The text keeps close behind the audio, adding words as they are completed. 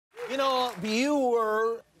know, you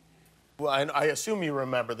were... Well, I assume you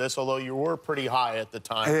remember this, although you were pretty high at the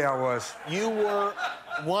time. Yeah, I was. You were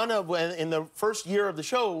one of, in the first year of the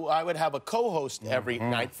show, I would have a co-host every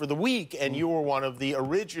night for the week, and you were one of the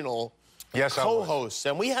original co-hosts.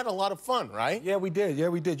 And we had a lot of fun, right? Yeah, we did. Yeah,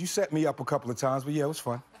 we did. You set me up a couple of times, but yeah, it was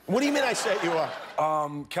fun. What do you mean I set you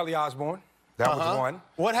up? Kelly Osbourne. That was one.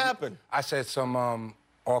 What happened? I said some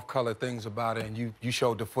off-color things about her, and you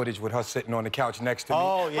showed the footage with her sitting on the couch next to me.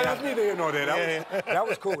 Oh, yeah. But that's neither here nor there. That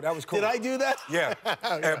was cool. That was cool. Did I do that? Yeah.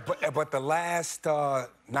 But the last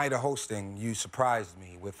night of hosting, you surprised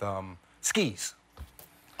me with skis.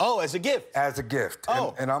 Oh, as a gift? As a gift.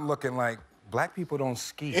 Oh. And I'm looking like, black people don't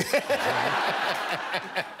ski.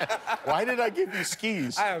 Why did I give you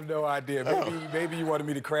skis? I have no idea. Maybe you wanted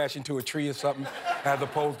me to crash into a tree or something, as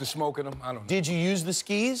opposed to smoking them. I don't know. Did you use the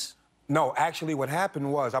skis? No, actually, what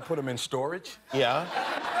happened was I put them in storage. Yeah.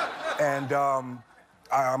 And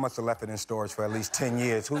I must have left it in storage for at least 10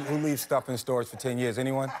 years. Who leaves stuff in storage for 10 years?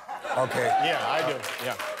 Anyone? Okay. Yeah, I do.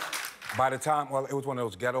 Yeah. By the time, well, it was one of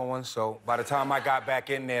those ghetto ones, so by the time I got back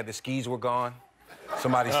in there, the skis were gone.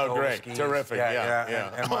 Somebody stole the skis. Terrific.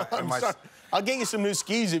 Yeah. And I'll get you some new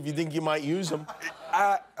skis if you think you might use them.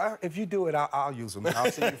 If you do it, I'll use them.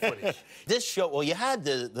 I'll see you footage. This show, well, you had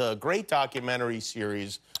the great documentary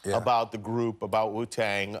series about the group, about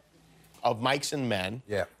Wu-Tang, of Mics and Men.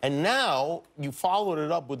 Yeah. And now you followed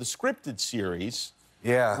it up with a scripted series.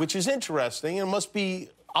 Yeah. Which is interesting. It must be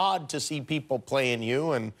odd to see people playing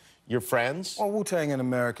you and your friends. Well, Wu-Tang and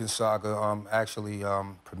American Saga actually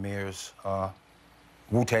premieres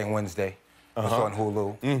Wu-Tang Wednesday. It's on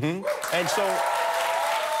Hulu. And so,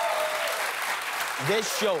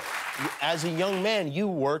 this show, as a young man, you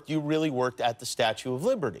really worked at the Statue of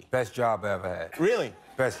Liberty. Best job I ever had. Really?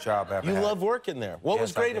 Best job I ever had. You love working there. What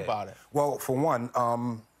was great about it? Well, for one,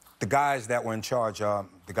 the guys that were in charge, the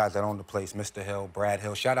guys that owned the place, Mr. Hill, Brad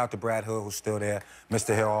Hill, shout out to Brad Hill, who's still there,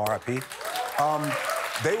 Mr. Hill, R.I.P.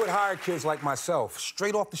 They would hire kids like myself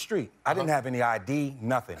straight off the street. I didn't have any ID,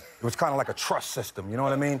 nothing. It was kind of like a trust system, you know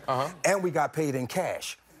what I mean? And we got paid in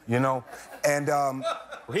cash, you know? And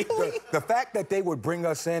really? The fact that they would bring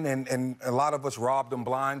us in and a lot of us robbed them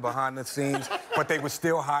blind behind the scenes, but they would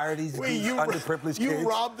still hire these underprivileged kids. You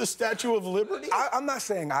robbed the Statue of Liberty? I'm not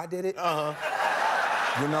saying I did it.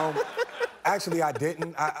 You know? Actually, I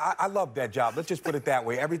didn't. I loved that job. Let's just put it that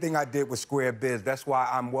way. Everything I did was square biz. That's why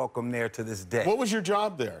I'm welcome there to this day. What was your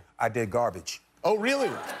job there? I did garbage. Oh, really?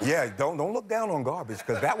 Yeah, don't look down on garbage,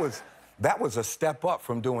 because that was a step up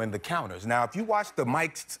from doing the counters. Now, if you watch the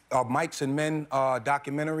Mics and Men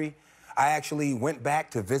documentary, I actually went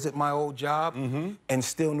back to visit my old job and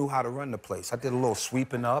still knew how to run the place. I did a little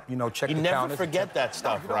sweeping up, you know, check the counters. You never forget that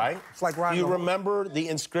stuff, right? It's like riding. Do you remember the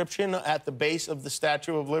inscription at the base of the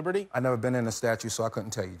Statue of Liberty? I've never been in a statue, so I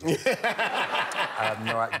couldn't tell you, Jim. I have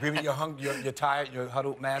no idea. Maybe you're tired, you're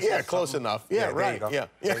huddled mass. Yeah, close enough. Yeah, right. Yeah.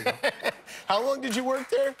 How long did you work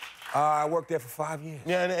there? I worked there for 5 years.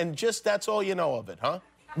 Yeah, and just that's all you know of it, huh?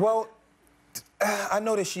 Well, I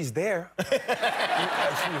know that she's there. She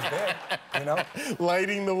was there, you know?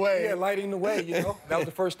 Lighting the way. Yeah, lighting the way, you know? That was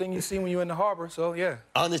the first thing you see when you're in the harbor, so yeah.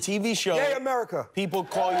 On the TV show... Yay, America! People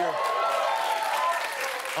call you...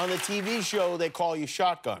 On the TV show, they call you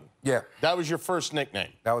Shotgun. Yeah. That was your first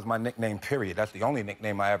nickname? That was my nickname, period. That's the only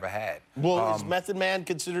nickname I ever had. Well, is Method Man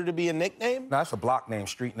considered to be a nickname? No, that's a block name,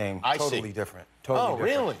 street name. Totally different. Totally different.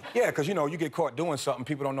 Really? Yeah, because, you know, you get caught doing something,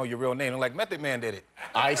 people don't know your real name. They're like, Method Man did it.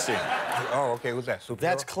 I see. Oh, okay, who's that? Superhero?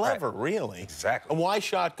 That's clever, really. Exactly. And why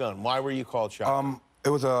Shotgun? Why were you called Shotgun? It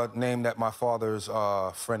was a name that my father's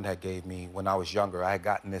friend had gave me when I was younger. I had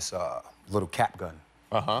gotten this little cap gun.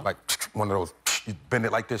 Like one of those, you bend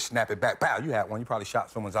it like this, snap it back. Pow, you had one. You probably shot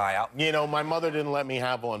someone's eye out. You know, my mother didn't let me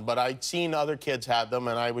have one, but I'd seen other kids have them,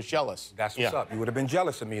 and I was jealous. That's what's up. You would have been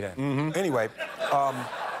jealous of me then. Anyway,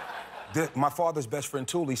 my father's best friend,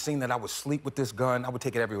 Thule, seen that I would sleep with this gun. I would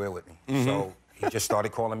take it everywhere with me. So he just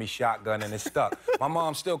started calling me Shotgun, and it stuck. My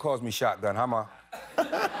mom still calls me Shotgun, huh, Ma?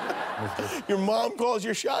 Your mom calls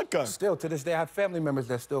you Shotgun? Still, to this day, I have family members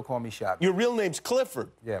that still call me Shotgun. Your real name's Clifford.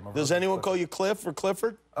 Yeah, my Does anyone call you Cliff or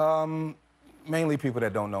Clifford? Mainly people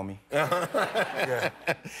that don't know me. Yeah.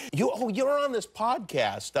 You're on this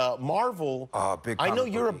podcast, Marvel. Big I know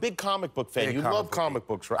comic you're a book big comic book fan. You love comic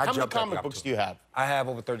books, right? How many comic books do you have? I have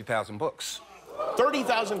over 30,000 books.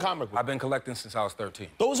 30,000 comic books? I've been collecting since I was 13.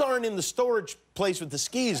 Those aren't in the storage place with the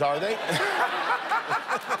skis, are they?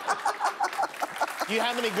 Do you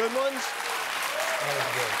have any good ones?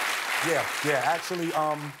 Yeah. Actually,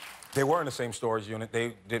 they were in the same storage unit.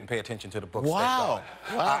 They didn't pay attention to the books. Wow.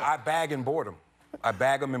 I bag and board them. I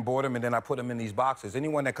bag them and board them, and then I put them in these boxes.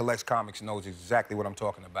 Anyone that collects comics knows exactly what I'm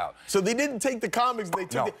talking about. So they didn't take the comics, they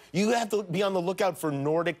took You have to be on the lookout for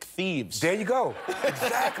Nordic thieves. There you go.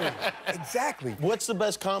 Exactly. Exactly. What's the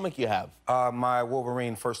best comic you have? My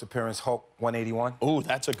Wolverine first appearance, Hulk 181. Oh,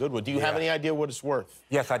 that's a good one. Do you have any idea what it's worth?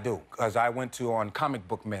 Yes, I do, because I went to on Comic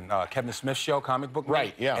Book Men, Kevin Smith's show, Comic Book Men.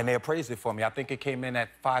 Right, yeah. And they appraised it for me. I think it came in at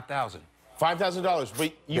 $5,000. $5,000,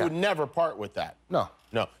 but you would never part with that. No.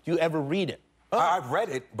 No. Do you ever read it? I've read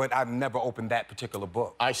it, but I've never opened that particular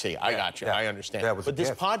book. I see. I got you. I understand. But this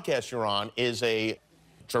podcast you're on is a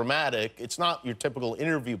dramatic. It's not your typical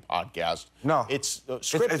interview podcast. No. It's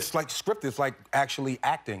scripted. It's like scripted. It's like actually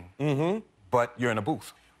acting. Mm-hmm. But you're in a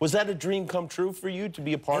booth. Was that a dream come true for you to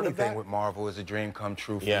be a part of that? Anything with Marvel is a dream come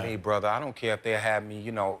true for me, brother. I don't care if they had me,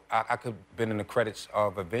 you know, I could have been in the credits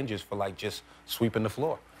of Avengers for, like, just sweeping the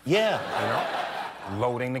floor. Yeah. You know?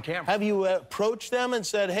 Loading the camera. Have you approached them and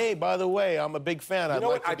said, hey, by the way, I'm a big fan. I'd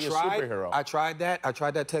like to be a superhero? I tried that. I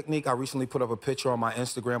tried that technique. I recently put up a picture on my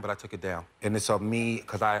Instagram, but I took it down. And it's of me,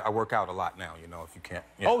 because I work out a lot now, you know, if you can't.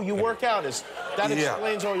 Yeah. Oh, you work out. That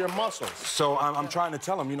explains all your muscles. So I'm trying to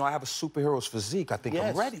tell them, you know, I have a superhero's physique. I think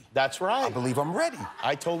I'm ready. That's right. I believe I'm ready.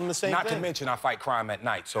 I told them the same thing. Not to mention I fight crime at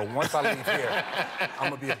night. So once I leave here, I'm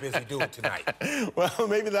going to be a busy dude tonight. Well,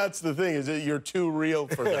 maybe that's the thing, is that you're too real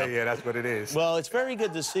for them. Yeah, that's what it is. Well, it's very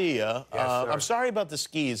good to see you. Yes, sir. I'm sorry about the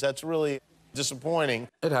skis. That's really disappointing.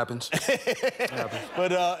 It happens. It happens.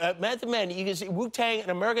 But Method Man, you can see Wu-Tang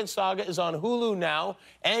and American Saga is on Hulu now.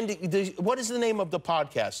 And what is the name of the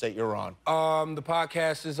podcast that you're on? The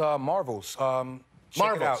podcast is Marvels.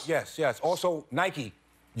 Check it out. Yes, yes. Also, Nike.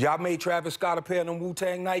 Y'all made Travis Scott a pair of them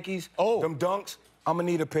Wu-Tang Nikes. Oh. Them dunks. I'm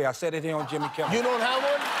gonna need a pair. I said it here on Jimmy Kimmel. You don't have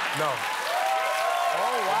one? No.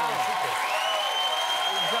 Oh, wow.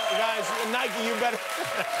 Guys, Nike, you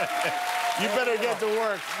better get to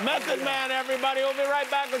work. Method Man, everybody. We'll be right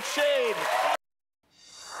back with Shade.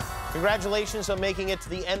 Congratulations on making it to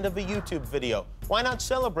the end of a YouTube video. Why not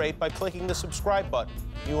celebrate by clicking the subscribe button?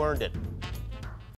 You earned it.